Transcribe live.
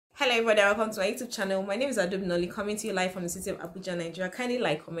Hello everybody, welcome to my YouTube channel. My name is Adobinoli, coming to you live from the city of Abuja, Nigeria. Kindly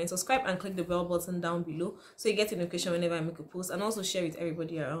like, comment, subscribe and click the bell button down below so you get a notification whenever I make a post, and also share with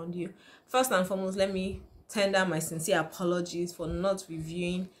everybody around you. First and foremost, let me tender my sincere apologies for not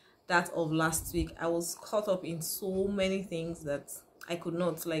reviewing that of last week. I was caught up in so many things that I could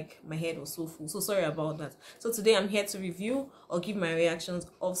not, like, my head was so full. So sorry about that. So today I'm here to review or give my reactions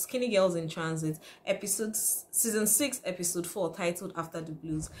of Skinny Girls in Transit, season 6, episode 4, titled After the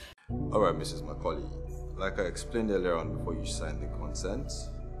Blues. Alright, Mrs. Macaulay, like I explained earlier on before you signed the consent,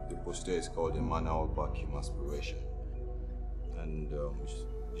 the procedure is called a manual vacuum aspiration, and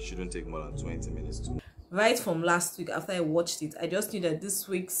it shouldn't take more than 20 minutes to... Right from last week, after I watched it, I just knew that this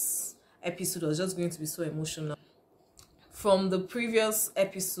week's episode was just going to be so emotional. From the previous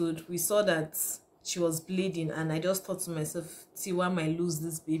episode, we saw that she was bleeding, and I just thought to myself, Tiwa might lose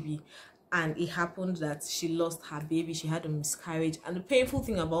this baby. And it happened that she lost her baby. She had a miscarriage, and the painful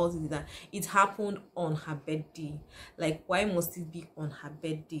thing about it is that it happened on her birthday. Like, why must it be on her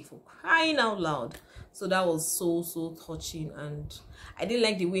birthday, for crying out loud? So that was so touching, and I didn't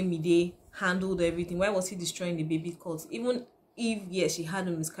like the way Mide handled everything. Why was he destroying the baby cot? Even if, yes, she had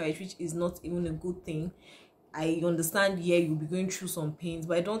a miscarriage, which is not even a good thing, I understand, yeah, you'll be going through some pains,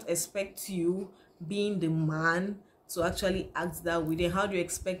 but I don't expect you, being the man, to actually act that way. Then how do you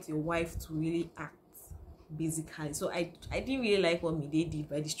expect your wife to really act, basically? So I didn't really like what Mide did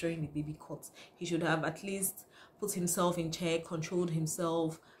by destroying the baby cot. He should have at least put himself in check, controlled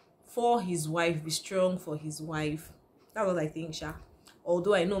himself for his wife, be strong for his wife. That's what I think, Sha.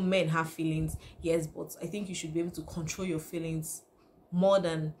 Although I know men have feelings, yes, but I think you should be able to control your feelings more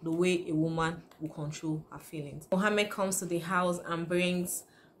than the way a woman will control her feelings. Mohammed comes to the house and brings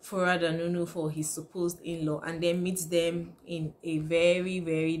Furad and Nunu for his supposed in-law, and then meets them in a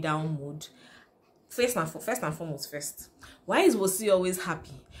very down mood. First and foremost, why is Wosi always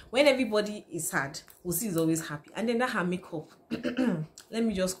happy? When everybody is sad, Wosi is always happy. And then that her makeup, let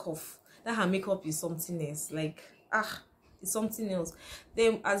me just cough. That her makeup is something else. Like, it's something else.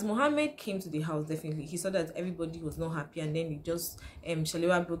 Then as Mohammed came to the house, definitely he saw that everybody was not happy, and then he just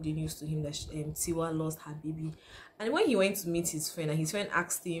Shalewa broke the news to him that Tiwa lost her baby. And when he went to meet his friend, and his friend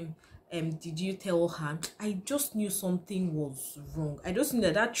asked him, did you tell her? I just knew something was wrong. I just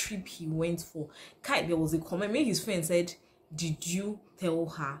knew that trip he went for, there was a comment. Maybe his friend said, did you tell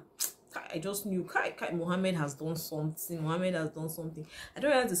her? I just knew Mohammed has done something. Mohammed has done something. I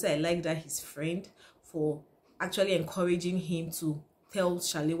don't have to say I like that his friend for actually encouraging him to tell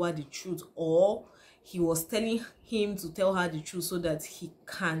Shalewa the truth, or he was telling him to tell her the truth so that he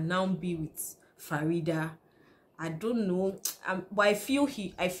can now be with Farida. I don't know, but I feel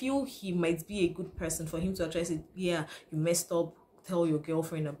he might be a good person for him to actually say, yeah, you messed up, tell your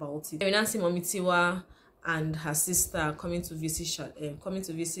girlfriend about it. We now see Mommy Tiwa and her sister coming to visit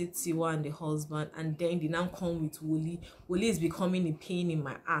Tiwa and the husband, and then they now come with Woli. Woli is becoming a pain in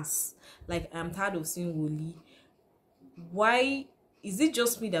my ass. Like, I'm tired of seeing Woli. Why is it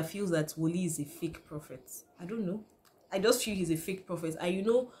just me that feels that Woli is a fake prophet? I don't know. I just feel he's a fake prophet. And you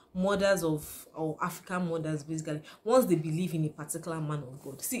know, mothers or African mothers, basically, once they believe in a particular man of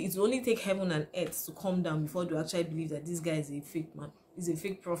God, see, it will only take heaven and earth to come down before they actually believe that this guy is a fake man, is a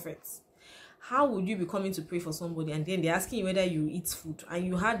fake prophet. How would you be coming to pray for somebody, and then they're asking you whether you eat food, and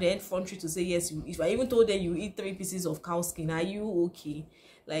you had the effrontery to say yes you eat? I even told them you eat 3 pieces of cow skin. Are you okay?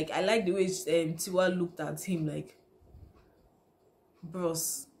 Like, I like the way Tiwa looked at him like,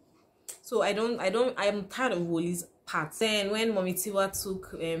 bros. So I'm tired of Woli's part. Then when Mommy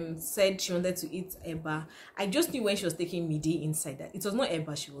Tiwa said she wanted to eat eba, I just knew when she was taking Mide inside that it was not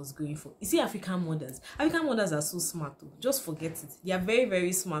eba she was going for. You see, African mothers are so smart though. Just forget it. They are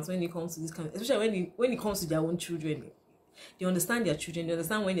very smart when it comes to this kind of, especially when it comes to their own children. They understand their children. They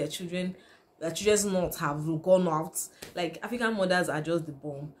understand when their children's not have gone out. Like, African mothers are just the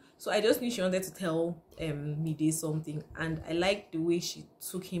bomb. So I just knew she wanted to tell Mide something, and I liked the way she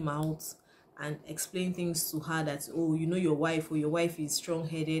took him out and explained things to her that, oh, you know your wife, or your wife is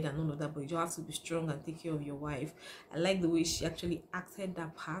strong-headed and all of that, but you just have to be strong and take care of your wife. I like the way she actually acted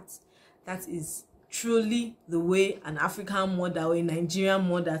that part. That is truly the way an African mother, or a Nigerian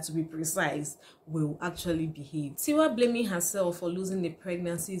mother to be precise, will actually behave. Tiwa blaming herself for losing the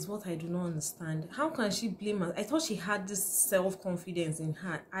pregnancy is what I do not understand. How can she blame her? I thought she had this self-confidence in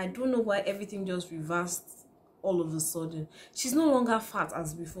her. I don't know why everything just reversed all of a sudden. She's no longer fat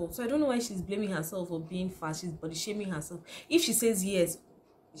as before, so I don't know why she's blaming herself for being fat. She's body shaming herself. If she says yes,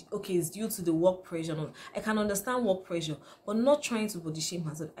 okay, it's due to the work pressure, no, I can understand work pressure, but not trying to body shame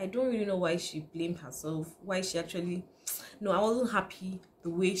herself. I don't really know why she blamed herself, why she actually, no, I wasn't happy the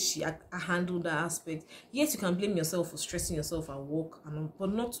way she handled that aspect. Yes, you can blame yourself for stressing yourself at work,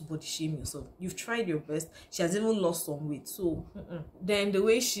 but not to body shame yourself. You've tried your best. She has even lost some weight. So then the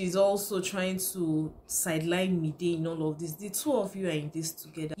way she's also trying to sideline Mide in all of this, the two of you are in this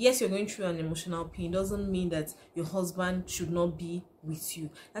together. Yes, you're going through an emotional pain. Doesn't mean that your husband should not be with you.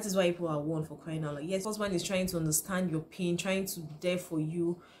 That is why people are one, for crying out loud. Yes, husband is trying to understand your pain, trying to be there for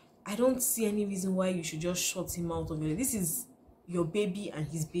you. I don't see any reason why you should just shut him out of your life. This is your baby and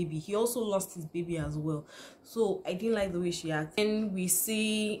his baby. He also lost his baby as well. So I didn't like the way she acted. Then we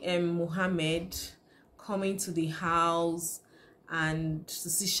see Mohammed coming to the house and to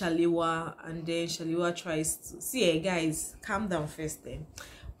see Shalewa, and then Shalewa tries to see, hey guys, calm down first. Then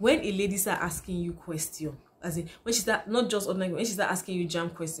when a lady start asking you questions, as in when she start, not just ordinary, when she start asking you jam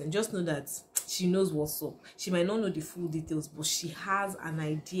questions, just know that she knows what's up. She might not know the full details, but she has an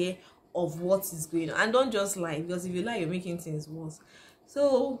idea of what is going on. And don't just lie, because if you lie, you're making things worse.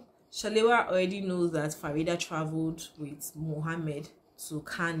 So Shalewa already knows that Farida traveled with Mohammed to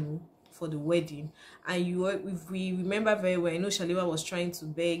Kanu for the wedding, and if we remember very well, I know Shalewa was trying to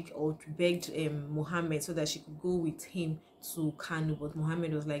beg Mohammed so that she could go with him to Kanu, but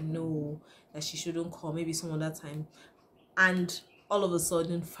Mohammed was like no, that she shouldn't come, maybe some other time. And all of a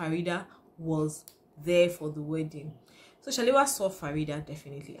sudden Farida was there for the wedding. So Shalewa saw Farida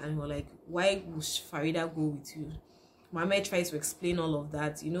definitely, and we're like, why would Farida go with you? Mohammed tried to explain all of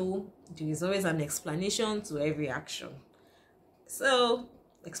that. You know, there is always an explanation to every action. So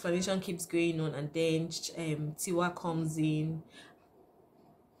explanation keeps going on, and then Tiwa comes in,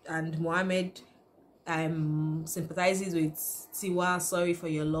 and Mohammed sympathizes with Tiwa, sorry for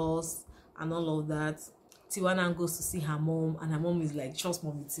your loss and all of that. Tiwa now goes to see her mom, and her mom is like, trust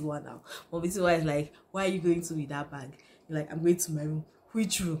Mommy Tiwa now. Mommy Tiwa is like, why are you going to with that bag? You're like, I'm going to my room.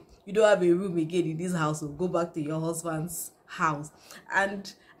 Which room? You don't have a room again in this house, so go back to your husband's house.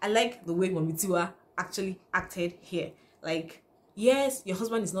 And I like the way Mommy Tiwa actually acted here. Like, yes, your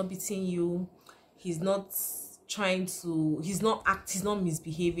husband is not beating you. He's not trying to, he's not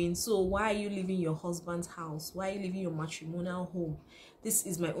misbehaving. So why are you leaving your husband's house? Why are you leaving your matrimonial home? This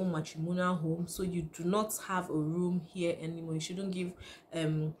is my own matrimonial home, so you do not have a room here anymore. You shouldn't give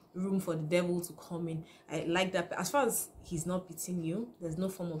room for the devil to come in. I like that. As far as he's not beating you, there's no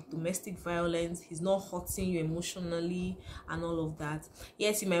form of domestic violence, he's not hurting you emotionally and all of that.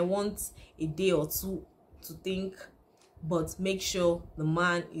 Yes, you might want a day or two to think, but make sure the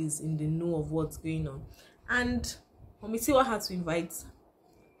man is in the know of what's going on. And Mommy Tiwa had to invite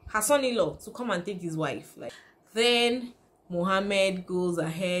her son-in-law to come and take his wife. Like, then Mohammed goes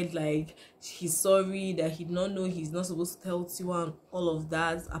ahead, like, he's sorry that he did not know he's not supposed to tell Tiwa and all of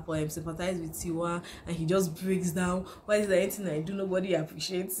that. Upon sympathize with Tiwa, and he just breaks down. Why is there anything I do? Nobody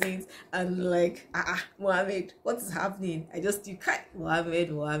appreciates it. And like, Mohammed, what is happening? I just do cry. Mohammed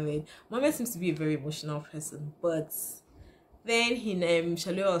seems to be a very emotional person, but then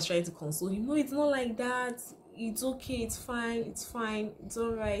Shalewa was trying to console him. No, it's not like that. It's okay, it's fine, it's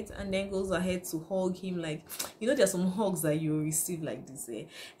all right. And then goes ahead to hug him. Like, you know, there's some hugs that you receive like this,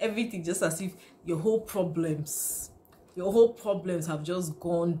 everything just as if your whole problems have just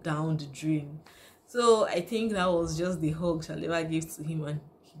gone down the drain. So I think that was just the hug Shalewa gave to him, and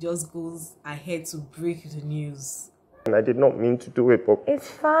he just goes ahead to break the news. And I did not mean to do it, but it's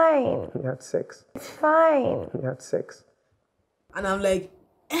fine. We had sex. It's fine. We had sex. And I'm like,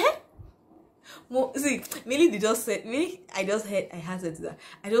 see, Millie just said, I had said to that.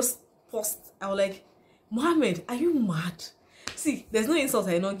 I just paused. I was like, Mohammed, are you mad? See, there's no insult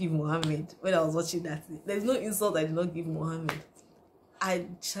I did not give Mohammed when I was watching that. There's no insult I did not give Mohammed.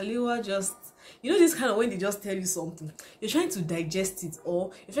 Shalewa just, you know, this kind of when they just tell you something, you're trying to digest it,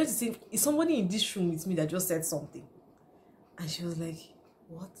 or you're trying to say, is somebody in this room with me that just said something? And she was like,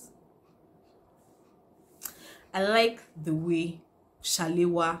 what? I like the way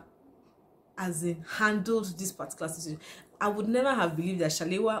Shalewa as in handled this particular situation. I would never have believed that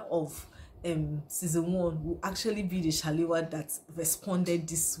Shalewa of season 1 will actually be the Shalewa that responded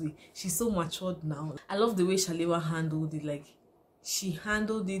this way. She's so matured now. I love the way Shalewa handled it. Like, she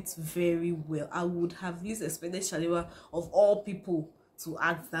handled it very well. I would have least expected Shalewa of all people to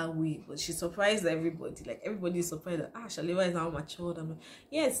act that way, but she surprised everybody. Like, everybody is surprised that Shalewa is now matured.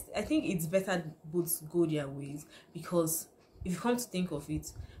 Yes, I think it's better both go their ways, because if you come to think of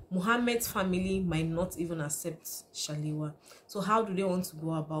it, Mohammed's family might not even accept Shalewa. So how do they want to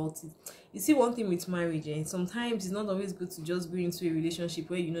go about it? You see, one thing with marriage, and sometimes it's not always good to just go into a relationship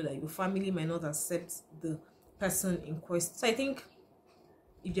where you know that your family might not accept the person in question. So I think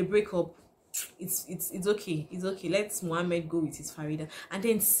if they break up, it's okay. It's okay. Let Mohammed go with his Farida. And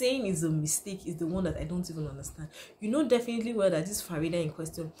then saying is a mistake is the one that I don't even understand. You know definitely well that this Farida in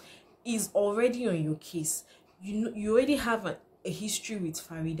question is already on your case. You know you already have a history with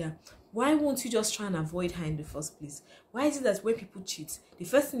Farida. Why won't you just try and avoid her in the first place? Why is it that when people cheat, the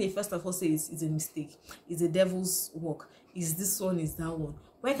first thing they first of all say is a mistake, is a devil's work, is this one, is that one?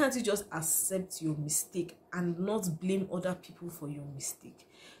 Why can't you just accept your mistake and not blame other people for your mistake?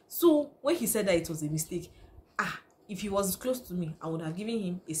 So when he said that it was a mistake, if he was close to me, I would have given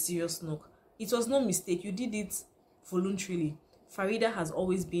him a serious knock. It was no mistake. You did it voluntarily. Farida has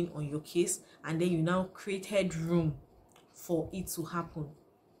always been on your case, and then you now created room for it to happen.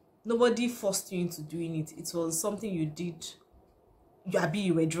 Nobody forced you into doing it. It was something you did.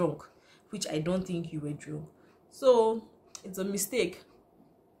 You were drunk, which I don't think you were drunk. So it's a mistake.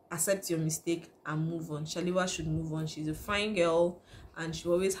 Accept your mistake and move on. Shalewa should move on. She's a fine girl, and she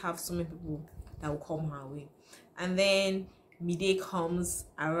always have so many people that will come her way. And then Mide comes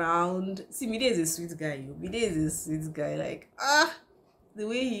around. See, Mide is a sweet guy. Mide is a sweet guy. Like the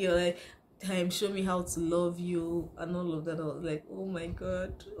way he like show me how to love you and all of that. I was like, oh my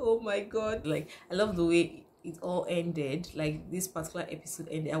god. Like I love the way it all ended. Like this particular episode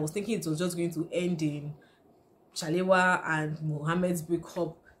ended. I was thinking it was just going to end in Shalewa and Mohammed's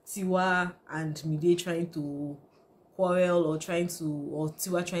breakup, Tiwa and Mide trying to quarrel or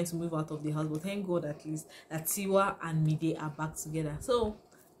Tiwa trying to move out of the house. But thank God at least that Tiwa and Mide are back together. So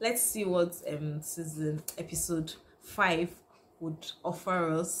let's see what episode 5 would offer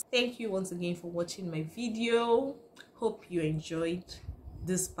us. Thank you once again for watching my video. Hope you enjoyed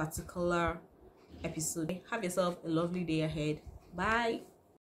this particular episode. Have yourself a lovely day ahead. Bye.